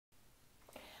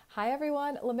Hi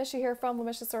everyone, Lamisha here from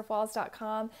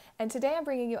LamishaSerf-Walls.com, and today I'm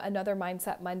bringing you another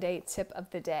Mindset Monday tip of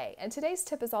the day. And today's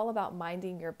tip is all about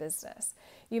minding your business.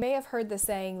 You may have heard the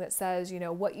saying that says,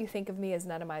 what you think of me is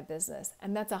none of my business.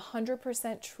 And that's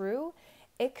 100% true,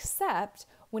 except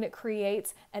when it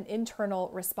creates an internal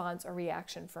response or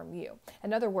reaction from you.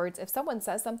 In other words, if someone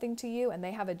says something to you and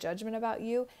they have a judgment about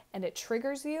you and it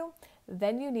triggers you,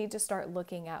 then you need to start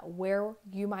looking at where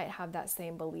you might have that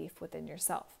same belief within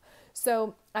yourself.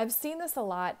 So I've seen this a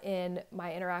lot in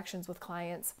my interactions with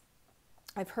clients.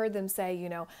 I've heard them say,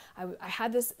 I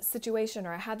had this situation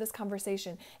or I had this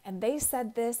conversation and they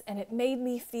said this and it made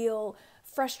me feel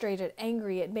frustrated,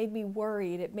 angry, it made me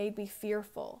worried, it made me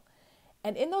fearful.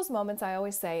 And in those moments, I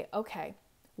always say, okay,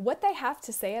 what they have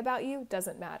to say about you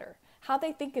doesn't matter. How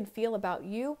they think and feel about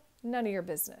you, none of your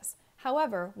business.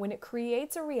 However, when it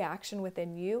creates a reaction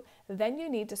within you, then you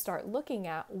need to start looking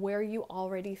at where you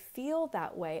already feel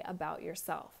that way about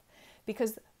yourself.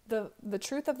 Because the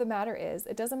truth of the matter is,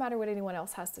 it doesn't matter what anyone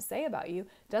else has to say about you,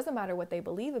 it doesn't matter what they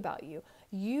believe about you.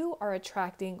 You are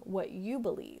attracting what you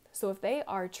believe. So if they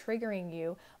are triggering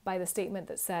you by the statement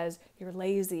that says you're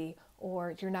lazy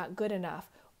or you're not good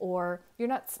enough or you're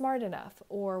not smart enough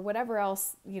or whatever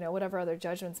else, whatever other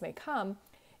judgments may come,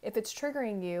 if it's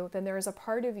triggering you, then there is a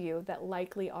part of you that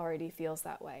likely already feels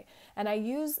that way. And I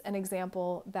use an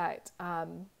example that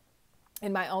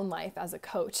in my own life as a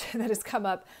coach that has come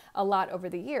up a lot over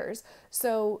the years.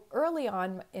 So early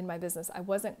on in my business, I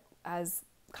wasn't as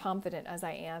confident as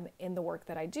I am in the work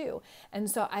that I do.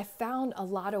 And so I found a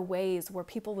lot of ways where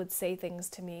people would say things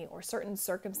to me or certain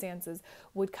circumstances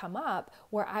would come up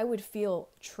where I would feel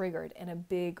triggered in a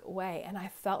big way. And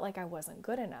I felt like I wasn't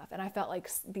good enough. And I felt like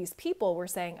these people were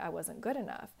saying I wasn't good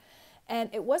enough. And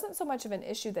it wasn't so much of an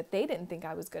issue that they didn't think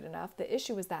I was good enough. The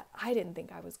issue was that I didn't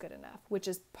think I was good enough, which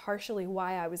is partially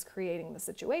why I was creating the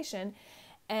situation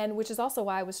and which is also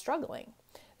why I was struggling.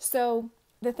 So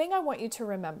the thing I want you to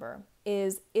remember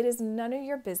is it is none of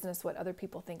your business what other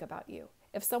people think about you.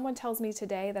 If someone tells me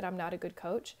today that I'm not a good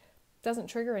coach, it doesn't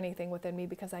trigger anything within me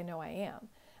because I know I am.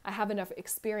 I have enough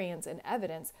experience and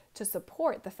evidence to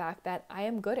support the fact that I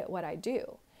am good at what I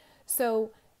do.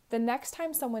 So the next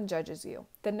time someone judges you,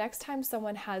 the next time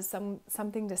someone has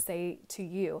something to say to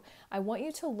you, I want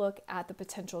you to look at the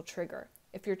potential trigger.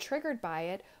 If you're triggered by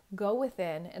it, go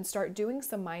within and start doing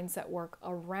some mindset work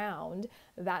around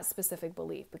that specific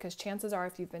belief, because chances are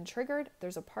if you've been triggered,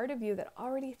 there's a part of you that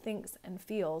already thinks and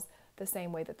feels the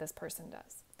same way that this person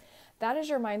does. That is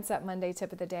your Mindset Monday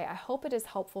tip of the day. I hope it is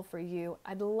helpful for you.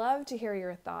 I'd love to hear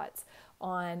your thoughts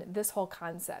on this whole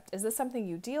concept. Is this something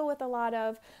you deal with a lot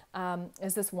of?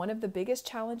 Is this one of the biggest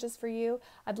challenges for you?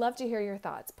 I'd love to hear your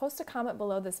thoughts. Post a comment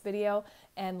below this video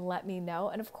and let me know.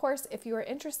 And of course, if you are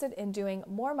interested in doing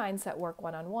more mindset work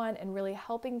one-on-one and really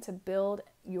helping to build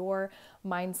your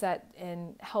mindset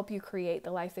and help you create the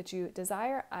life that you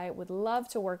desire, I would love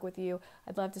to work with you.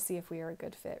 I'd love to see if we are a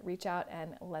good fit. Reach out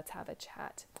and let's have a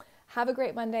chat. Have a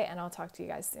great Monday, and I'll talk to you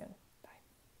guys soon.